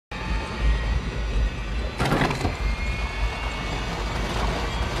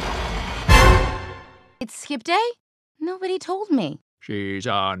It's skip day? Nobody told me. She's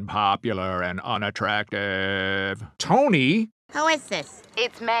unpopular and unattractive. Tony? Who is this?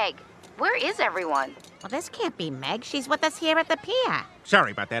 It's Meg. Where is everyone? Well, this can't be Meg. She's with us here at the pier.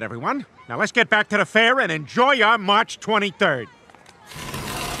 Sorry about that, everyone. Now let's get back to the fair and enjoy our March 23rd.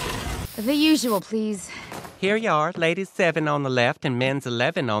 The usual, please. Here you are, ladies 7 on the left and men's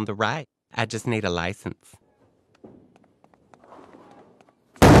 11 on the right. I just need a license.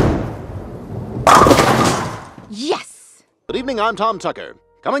 Yes! Good evening, I'm Tom Tucker.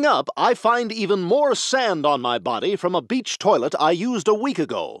 Coming up, I find even more sand on my body from a beach toilet I used a week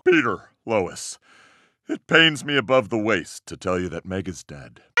ago. Peter, Lois, it pains me above the waist to tell you that Meg is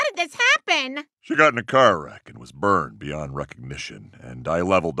dead. How did this happen? She got in a car wreck and was burned beyond recognition, and I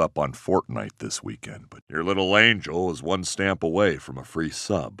leveled up on Fortnite this weekend, but your little angel is one stamp away from a free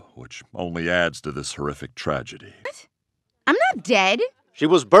sub, which only adds to this horrific tragedy. What? I'm not dead. She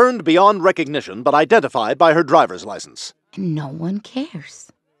was burned beyond recognition, but identified by her driver's license. And no one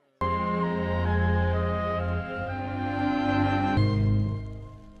cares.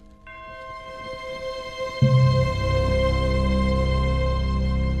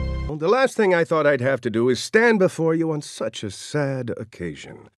 The last thing I thought I'd have to do is stand before you on such a sad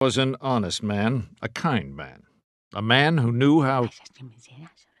occasion. Was an honest man, a kind man. A man who knew how...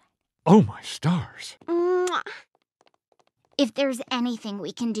 Oh, my stars. Mwah. If there's anything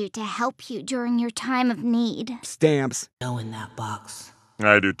we can do to help you during your time of need. Stamps. Go in that box.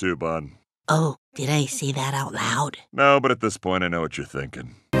 I do too, Bun. Oh, did I say that out loud? No, but at this point I know what you're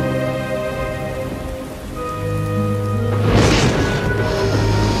thinking.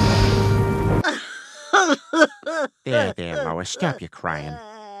 There, Lois. Stop your crying.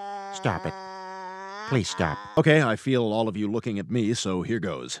 Stop it. Please stop. Okay, I feel all of you looking at me, so here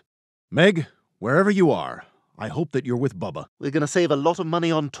goes. Meg, wherever you are, I hope that you're with Bubba. We're gonna save a lot of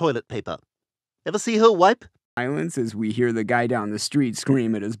money on toilet paper. Ever see her wipe? Silence as we hear the guy down the street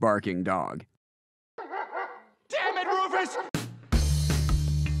scream at his barking dog. Damn it, Rufus!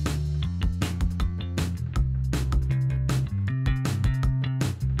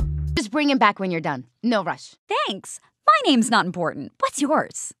 Just bring him back when you're done. No rush. Thanks. My name's not important. What's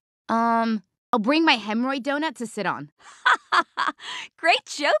yours? I'll bring my hemorrhoid donut to sit on. Great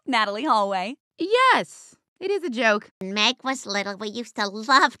joke, Natalie Hallway. Yes, it is a joke. When Meg was little, we used to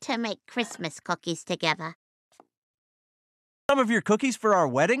love to make Christmas cookies together. Some of your cookies for our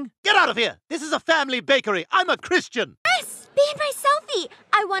wedding? Get out of here! This is a family bakery. I'm a Christian. Chris, be in my selfie.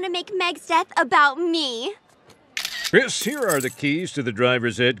 I want to make Meg's death about me. Chris, here are the keys to the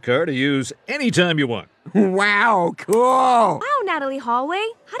driver's ed car to use anytime you want. Wow, cool! Wow, Natalie Hallway.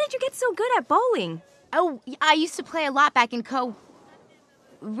 How did you get so good at bowling? Oh, I used to play a lot back in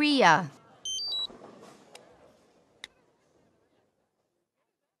Korea.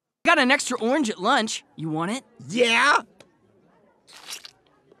 Got an extra orange at lunch. You want it? Yeah?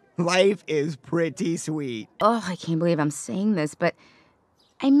 Life is pretty sweet. Oh, I can't believe I'm saying this, but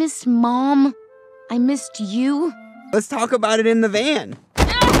I missed Mom. I missed you. Let's talk about it in the van.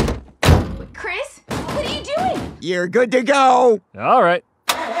 Chris, what are you doing? You're good to go. All right.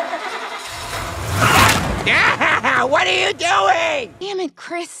 What are you doing? Damn it,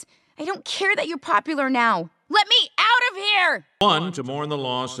 Chris. I don't care that you're popular now. Let me out of here! 1, to mourn the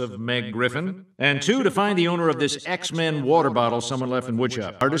loss of Meg Griffin, and 2, to find the owner of this X-Men water bottle someone left in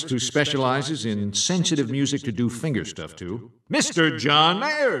woodshop. Artist who specializes in sensitive music to do finger stuff to, Mr. John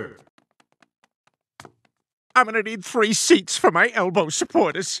Mayer. I'm gonna need 3 seats for my elbow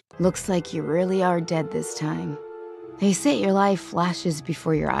supporters. Looks like you really are dead this time. They say your life flashes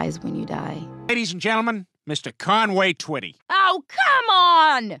before your eyes when you die. Ladies and gentlemen, Mr. Conway Twitty. Oh, come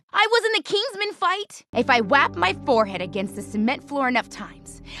on! I was in the Kingsman fight. If I whap my forehead against the cement floor enough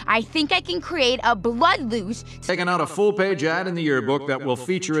times, I think I can create a blood luge. Taking out a full-page ad in the yearbook that will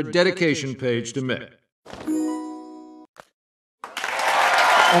feature a dedication page to Meg.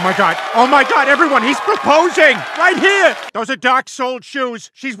 Oh my God, everyone, he's proposing! Right here! Those are dark-soled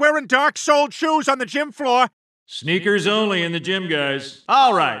shoes. She's wearing dark-soled shoes on the gym floor. Sneakers only in the gym, guys.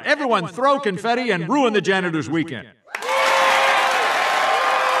 All right, everyone throw confetti and ruin the janitor's weekend.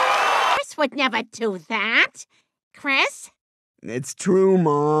 Chris would never do that. Chris? It's true,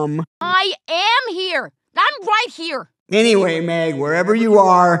 Mom. I am here. I'm right here. Anyway, Meg, wherever you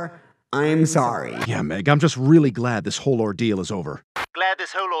are, I'm sorry. Yeah, Meg, I'm just really glad this whole ordeal is over. Glad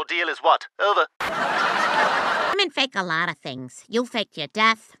this whole ordeal is what? Over. Women fake a lot of things. You faked your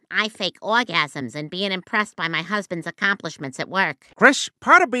death. I fake orgasms and being impressed by my husband's accomplishments at work. Chris,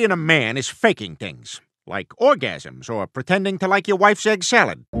 part of being a man is faking things. Like orgasms or pretending to like your wife's egg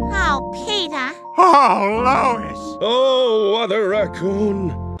salad. Oh, Peter. Oh, Lois. Oh, other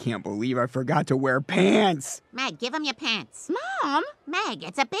raccoon. can't believe I forgot to wear pants. Meg, give him your pants. Mom! Meg,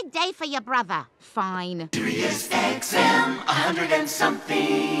 it's a big day for your brother. Fine. Sirius XM, 100 and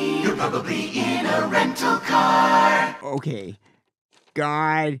something. You're probably in a rental car. Okay.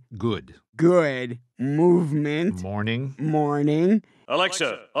 God. Good. Good. Movement. Morning. Morning.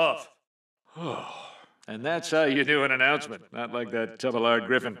 Alexa, off. And that's how you do an announcement, not like that Tubillard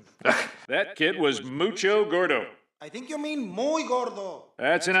Griffin. That kid was mucho gordo. I think you mean muy gordo.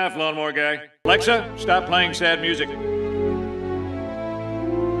 That's enough, lawnmower guy. Alexa, stop playing sad music.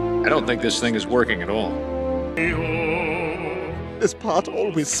 I don't think this thing is working at all. This part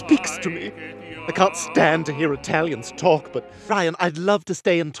always speaks to me. I can't stand to hear Italians talk, but Ryan, I'd love to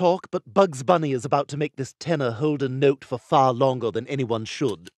stay and talk, but Bugs Bunny is about to make this tenor hold a note for far longer than anyone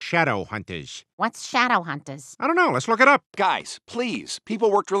should. Shadow hunters. What's shadow hunters? I don't know. Let's look it up. Guys, please.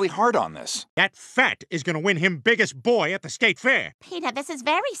 People worked really hard on this. That fat is going to win him biggest boy at the state fair. Peter, this is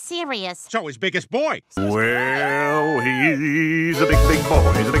very serious. So is biggest boy. Well, he's a big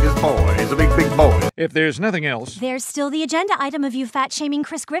boy. He's the biggest boy. He's a big boy. If there's nothing else, There's still the agenda item of you fat-shaming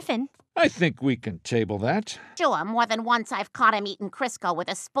Chris Griffin. I think we can table that. Sure, more than once I've caught him eating Crisco with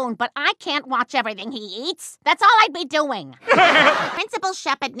a spoon, but I can't watch everything he eats. That's all I'd be doing. Principal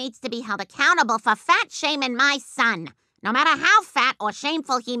Shepard needs to be held accountable for fat-shaming my son, no matter how fat or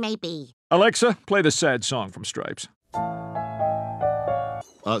shameful he may be. Alexa, play the sad song from Stripes.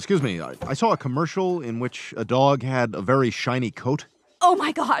 Excuse me, I saw a commercial in which a dog had a very shiny coat. Oh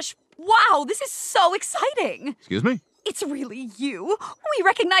my gosh. Wow, this is so exciting. Excuse me? It's really you. We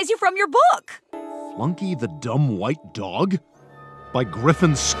recognize you from your book. Flunky the Dumb White Dog? By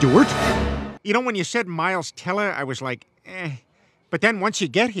Griffin Stewart? You know, when you said Miles Teller, I was like, eh. But then once you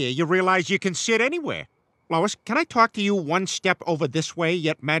get here, you realize you can sit anywhere. Lois, can I talk to you one step over this way,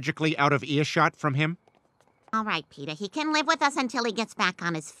 yet magically out of earshot from him? All right, Peter, he can live with us until he gets back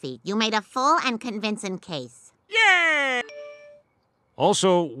on his feet. You made a full and convincing case. Yay!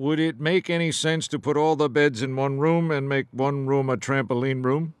 Also, would it make any sense to put all the beds in one room and make one room a trampoline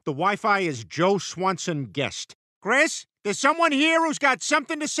room? The Wi-Fi is Joe Swanson guest. Chris, there's someone here who's got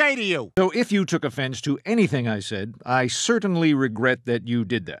something to say to you. So if you took offense to anything I said, I certainly regret that you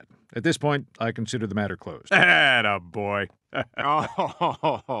did that. At this point, I consider the matter closed. Attaboy.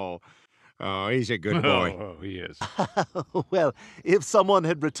 Oh, he's a good boy. Oh, he is. Well, if someone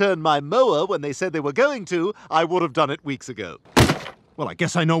had returned my mower when they said they were going to, I would have done it weeks ago. Well, I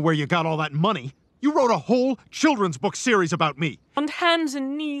guess I know where you got all that money. You wrote a whole children's book series about me. On hands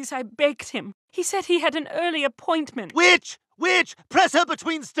and knees, I begged him. He said he had an early appointment. Witch! Press her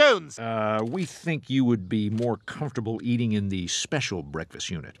between stones! We think you would be more comfortable eating in the special breakfast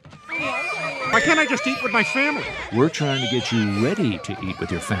unit. Why can't I just eat with my family? We're trying to get you ready to eat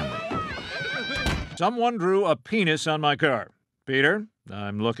with your family. Someone drew a penis on my car. Peter,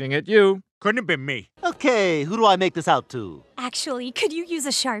 I'm looking at you. Couldn't have been me. Okay, who do I make this out to? Actually, could you use a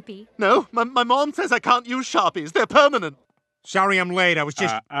Sharpie? No, my mom says I can't use Sharpies. They're permanent. Sorry I'm late. I was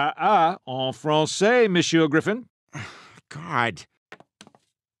just... En français, Monsieur Griffin. God.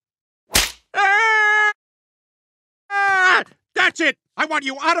 That's it! I want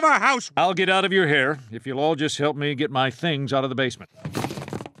you out of our house! I'll get out of your hair if you'll all just help me get my things out of the basement.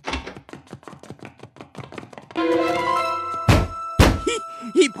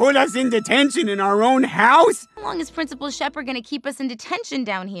 He put us in detention in our own house? How long is Principal Shepard gonna keep us in detention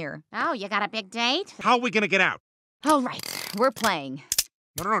down here? Oh, you got a big date? How are we gonna get out? All right, we're playing.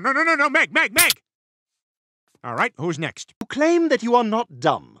 No, Meg! All right, who's next? You claim that you are not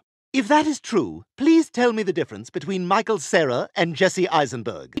dumb. If that is true, please tell me the difference between Michael Cera and Jesse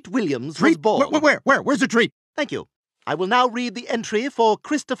Eisenberg. Treat Williams was born... Where? Where's the treat? Thank you. I will now read the entry for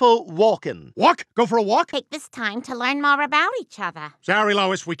Christopher Walken. Walk? Go for a walk? Take this time to learn more about each other. Sorry,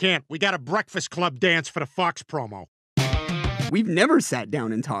 Lois, we can't. We got a Breakfast Club dance for the Fox promo. We've never sat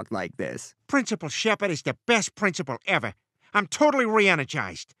down and talked like this. Principal Shepard is the best principal ever. I'm totally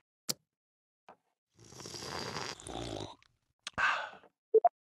re-energized.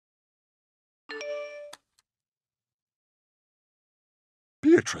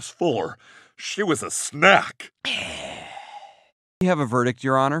 Beatrice Fuller. She was a snack. We have a verdict,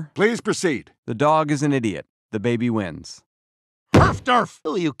 Your Honor. Please proceed. The dog is an idiot. The baby wins. Durf!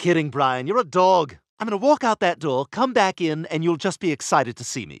 Who are you kidding, Brian? You're a dog. I'm going to walk out that door, come back in, and you'll just be excited to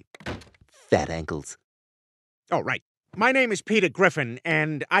see me. Fat ankles. Oh, right. My name is Peter Griffin,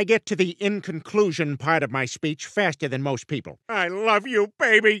 and I get to the in conclusion part of my speech faster than most people. I love you,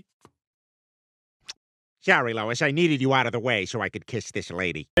 baby. Sorry, Lois, I needed you out of the way so I could kiss this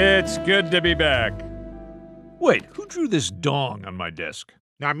lady. It's good to be back. Wait, who drew this dong on my desk?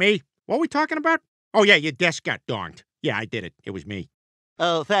 Not me. What are we talking about? Oh, yeah, your desk got donged. Yeah, I did it. It was me.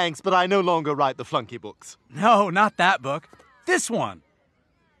 Oh, thanks, but I no longer write the flunky books. No, not that book. This one.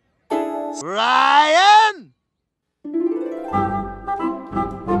 Ryan!